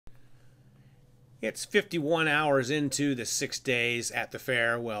It's 51 hours into the 6 days at the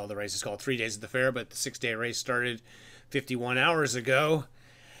fair. Well, the race is called 3 days at the fair, but the 6-day race started 51 hours ago.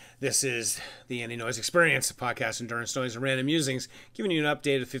 This is the Any Noise Experience, a podcast, endurance, noise, and random musings, giving you an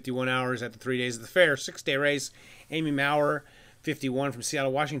update of 51 hours at the 3 days of the fair. 6-day race. Amy Maurer, 51 from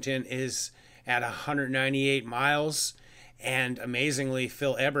Seattle, Washington, is at 198 miles. And amazingly,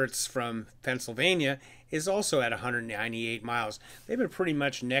 Phil Eberts from Pennsylvania is also at 198 miles. They've been pretty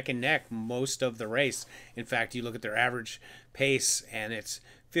much neck and neck most of the race. In fact, you look at their average pace, and it's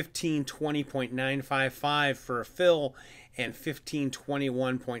 15:20.955 for Phil and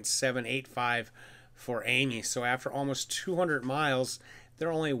 15:21.785 for Amy. So after almost 200 miles, they're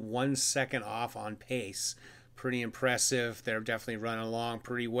only 1 second off on pace. Pretty impressive. They're definitely running along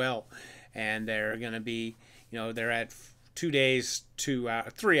pretty well. And they're going to be, they're at 2 days,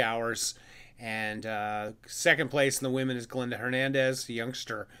 3 hours. And second place in the women is Glenda Hernandez, a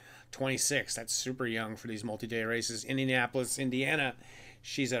youngster, 26. That's super young for these multi-day races. Indianapolis, Indiana,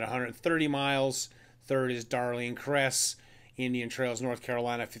 she's at 130 miles. Third is Darlene Kress, Indian Trails, North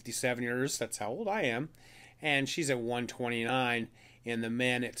Carolina, 57 years. That's how old I am. And she's at 129. In the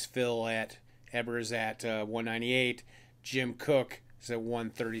men, it's Phil at Ebers at 198. Jim Cook is at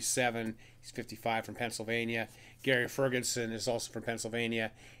 137. He's 55 from Pennsylvania. Gary Ferguson is also from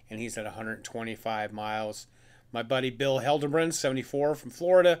Pennsylvania, and he's at 125 miles. My buddy Bill Heldenbrand, 74 from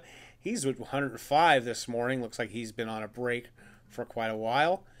Florida. He's with 105 this morning. Looks like he's been on a break for quite a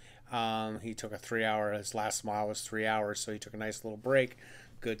while. He took a 3-hour, his last mile was 3 hours, so he took a nice little break.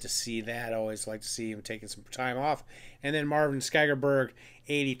 Good to see that. I always like to see him taking some time off. And then Marvin Skagerberg,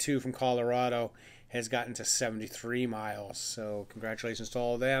 82 from Colorado, has gotten to 73 miles. So congratulations to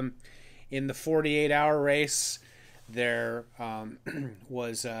all of them. In the 48-hour race, there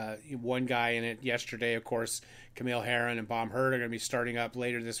was one guy in it yesterday. Of course, Camille Herron and Bob Hurd are going to be starting up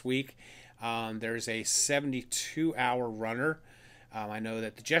later this week. There's a 72-hour runner. I know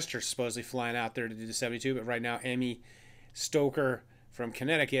that the Jester's supposedly flying out there to do the 72, but right now Amy Stoker from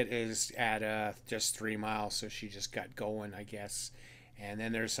Connecticut is at just 3 miles, so she just got going, I guess. And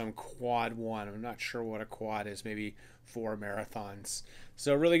then there's some quad one. I'm not sure what a quad is, maybe 4 marathons.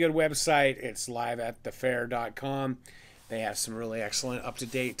 So really good website. It's liveatthefair.com. They have some really excellent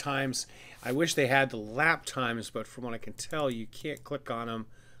up-to-date times. I wish they had the lap times, but from what I can tell, you can't click on them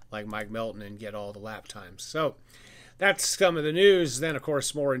like Mike Melton and get all the lap times. So that's some of the news. Then, of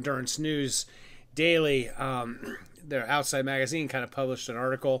course, more endurance news daily. Their Outside Magazine kind of published an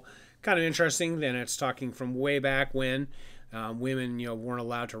article, kind of interesting. Then it's talking from way back when women, weren't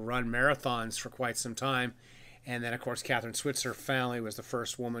allowed to run marathons for quite some time. And then, of course, Catherine Switzer family was the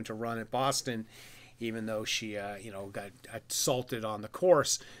first woman to run at Boston, even though she, got assaulted on the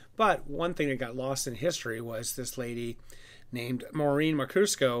course. But one thing that got lost in history was this lady named Maureen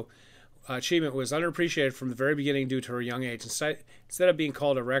Marcusco. Achievement was underappreciated from the very beginning due to her young age. Instead of being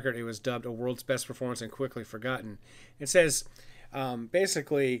called a record, it was dubbed a world's best performance and quickly forgotten. It says,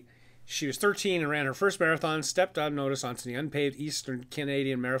 basically, she was 13 and ran her first marathon, stepped unnoticed onto the unpaved Eastern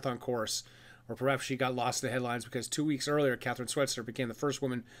Canadian Marathon course. Or perhaps she got lost in the headlines because 2 weeks earlier, Catherine Switzer became the first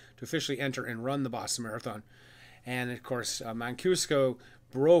woman to officially enter and run the Boston Marathon. And, of course, Mancuso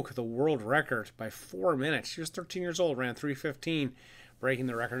broke the world record by 4 minutes. She was 13 years old, ran 3:15, breaking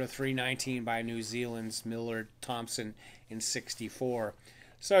the record of 3:19 by New Zealand's Millard Thompson in 64.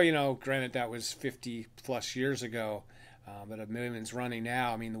 So, granted that was 50-plus years ago, but a women's running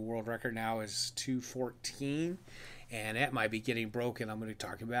now, the world record now is 2:14, and that might be getting broken. I'm going to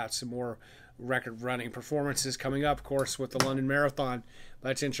talk about some more record-running performances coming up, of course, with the London Marathon.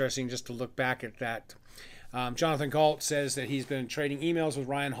 But it's interesting just to look back at that. Jonathan Galt says that he's been trading emails with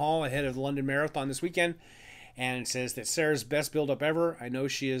Ryan Hall ahead of the London Marathon this weekend, and it says that Sarah's best build-up ever. I know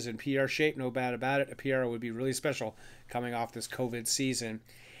she is in PR shape, no doubt about it. A PR would be really special coming off this COVID season.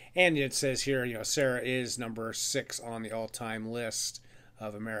 And it says here, Sarah is number 6 on the all-time list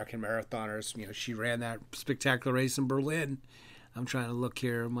of American marathoners. She ran that spectacular race in Berlin. I'm trying to look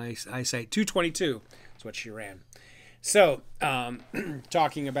here. My eyesight, 2:22 is what she ran. So,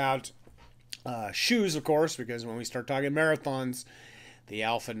 talking about shoes, of course, because when we start talking marathons, the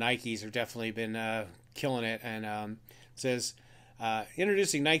Alpha Nikes have definitely been killing it. And it says,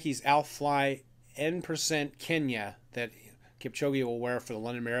 introducing Nike's Alphafly N% Kenya that Kipchoge will wear for the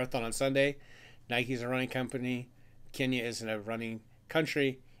London Marathon on Sunday. Nike is a running company. Kenya is a running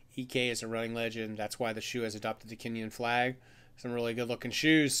country. EK is a running legend. That's why the shoe has adopted the Kenyan flag. Some really good-looking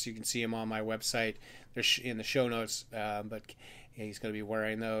shoes. You can see them on my website. They're in the show notes, but he's going to be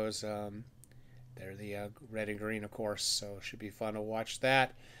wearing those. They're the red and green, of course, so it should be fun to watch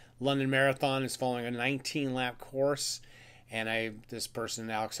that. London Marathon is following a 19-lap course, And this person,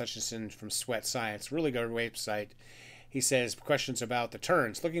 Alex Hutchinson from Sweat Science, really good website. He says questions about the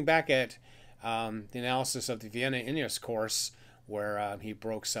turns. Looking back at the analysis of the Vienna Ineos course, where he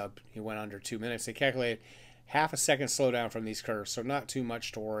went under 2 minutes. They calculated half a second slowdown from these curves, so not too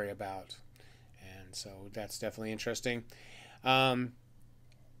much to worry about. And so that's definitely interesting.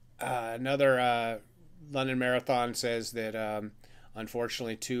 Another London Marathon says that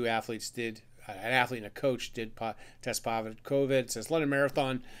unfortunately an athlete and a coach did test positive COVID. It says London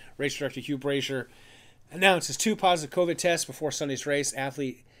Marathon race director Hugh Brazier announces 2 positive COVID tests before Sunday's race.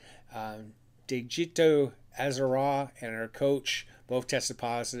 Athlete Dejito Azara and her coach both tested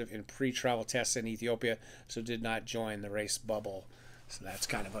positive in pre-travel tests in Ethiopia, so did not join the race bubble. So that's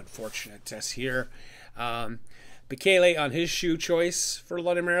kind of unfortunate test here. Bekele on his shoe choice for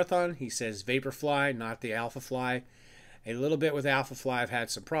London Marathon, he says Vaporfly, not the Alphafly. A little bit with Alphafly, I've had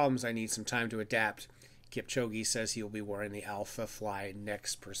some problems. I need some time to adapt. Kipchoge says he'll be wearing the Alphafly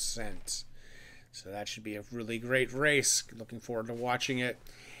next percent. So that should be a really great race. Looking forward to watching it.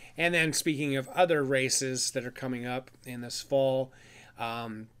 And then speaking of other races that are coming up in this fall,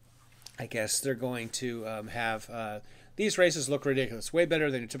 I guess they're going to have these races look ridiculous. Way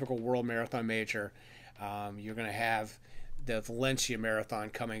better than a typical World Marathon major. You're going to have the Valencia Marathon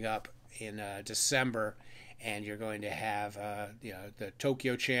coming up in December, and you're going to have the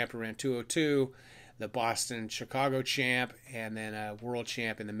Tokyo champ ran 2:02, the Boston Chicago champ, and then a world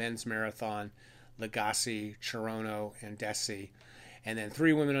champ in the men's marathon, Legese, Cherono, and Desisa. And then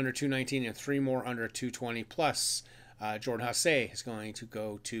 3 women under 219 and 3 more under 220, plus Jepkosgei Hasay is going to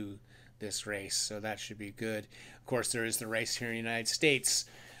go to this race, so that should be good. Of course, there is the race here in the United States.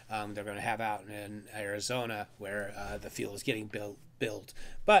 They're going to have out in Arizona, where the field is getting built.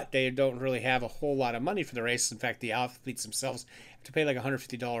 But they don't really have a whole lot of money for the race. In fact, the athletes themselves have to pay like a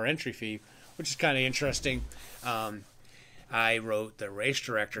 $150 entry fee, which is kind of interesting. I wrote the race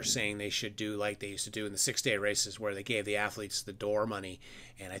director saying they should do like they used to do in the 6-day races, where they gave the athletes the door money.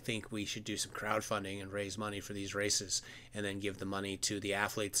 And I think we should do some crowdfunding and raise money for these races, and then give the money to the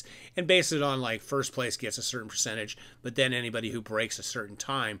athletes and base it on like first place gets a certain percentage, but then anybody who breaks a certain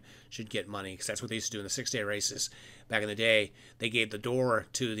time should get money, because that's what they used to do in the 6-day races. Back in the day, they gave the door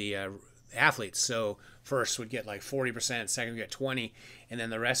to the athletes. So first would get like 40%, second would get 20%, and then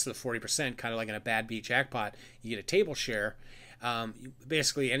the rest of the 40%, kind of like in a bad beat jackpot, you get a table share.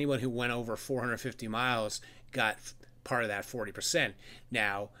 Basically, anyone who went over 450 miles got part of that 40%.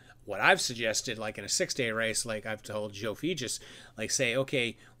 Now, what I've suggested, like in a 6-day race, like I've told Joe Fegis, like say,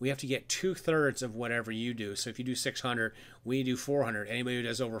 okay, we have to get 2/3 of whatever you do. So if you do 600, we do 400. Anybody who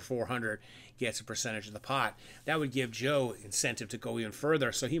does over 400 gets a percentage of the pot. That would give Joe incentive to go even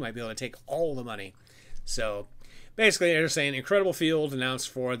further, so he might be able to take all the money. So basically, they're saying incredible field announced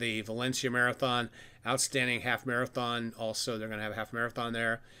for the Valencia Marathon, outstanding half marathon. Also, they're going to have a half marathon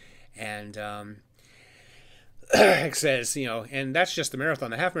there. And it says, and that's just the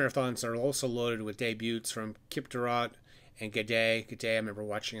marathon. The half marathons are also loaded with debuts from Kiptorot and Gade. Gade, I remember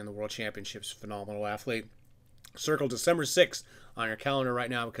watching in the World Championships, phenomenal athlete. Circle December 6th on your calendar right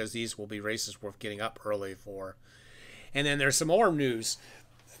now, because these will be races worth getting up early for. And then there's some more news.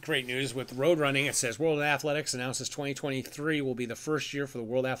 Great news with road running. It says World Athletics announces 2023 will be the first year for the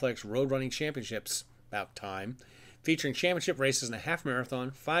World Athletics Road Running Championships. About time. Featuring championship races in a half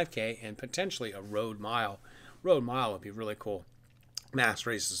marathon, 5K, and potentially a road mile. Road mile would be really cool. Mass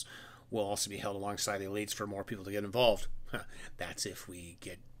races will also be held alongside the elites for more people to get involved. That's if we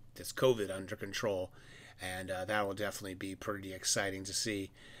get this COVID under control. And that will definitely be pretty exciting to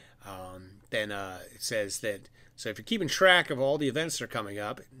see. Then it says that, so if you're keeping track of all the events that are coming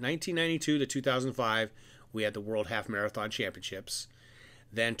up, 1992 to 2005, we had the World Half Marathon Championships.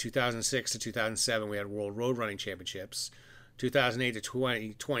 Then 2006 to 2007, we had World Road Running Championships. 2008 to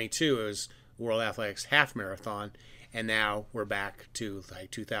 2022, it was World Athletics Half Marathon. And now we're back to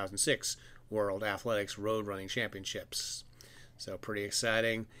like 2006 World Athletics Road Running Championships. So pretty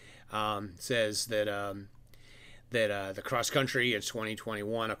exciting. Says that the cross country in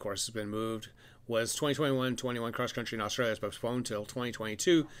 2021, of course, has been moved. Was 2021 cross country in Australia is postponed until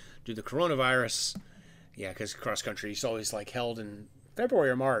 2022 due to the coronavirus. Yeah, because cross country is always like held in February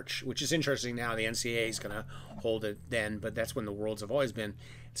or March, which is interesting now. The NCAA is going to hold it then, but that's when the Worlds have always been.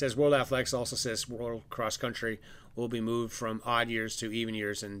 It says World Athletics also says World Cross Country will be moved from odd years to even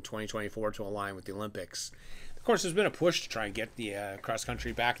years in 2024 to align with the Olympics. Of course, there's been a push to try and get the cross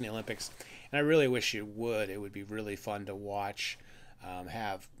country back in the Olympics, and I really wish it would. It would be really fun to watch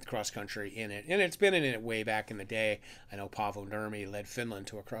have cross country in it, and it's been in it way back in the day. I know Paavo Nurmi led Finland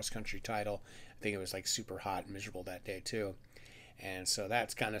to a cross country title. I think it was like super hot and miserable that day too. And so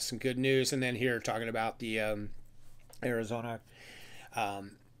that's kind of some good news. And then here talking about the Arizona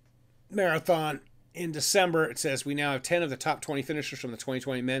Marathon in December. It says we now have 10 of the top 20 finishers from the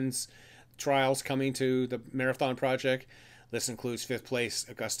 2020 men's trials coming to the Marathon Project. This includes 5th place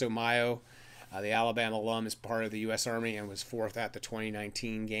Augusto Mayo. The Alabama alum is part of the U.S. Army and was 4th at the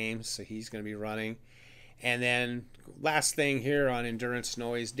 2019 games, so he's going to be running. And then last thing here on Endurance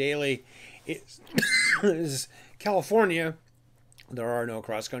Noise Daily is California. There are no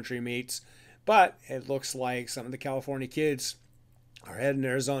cross-country meets, but it looks like some of the California kids are heading to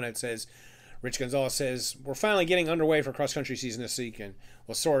Arizona. It says, Rich Gonzalez says, we're finally getting underway for cross-country season this weekend.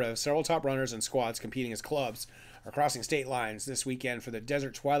 Well, sort of. Several top runners and squads competing as clubs are crossing state lines this weekend for the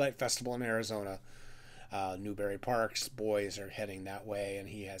Desert Twilight Festival in Arizona. Newberry Park's boys are heading that way, and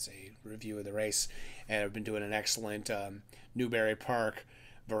he has a review of the race. And I've been doing an excellent Newberry Park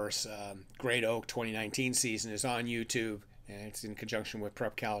versus Great Oak 2019 season is on YouTube, and it's in conjunction with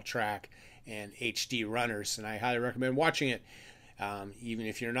Prep Cal Track and HD Runners, and I highly recommend watching it. Even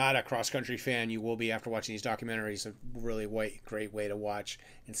if you're not a cross-country fan, you will be after watching these documentaries. A really great way to watch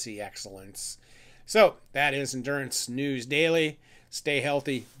and see excellence. So that is Endurance News Daily. Stay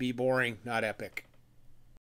healthy, be boring, not epic.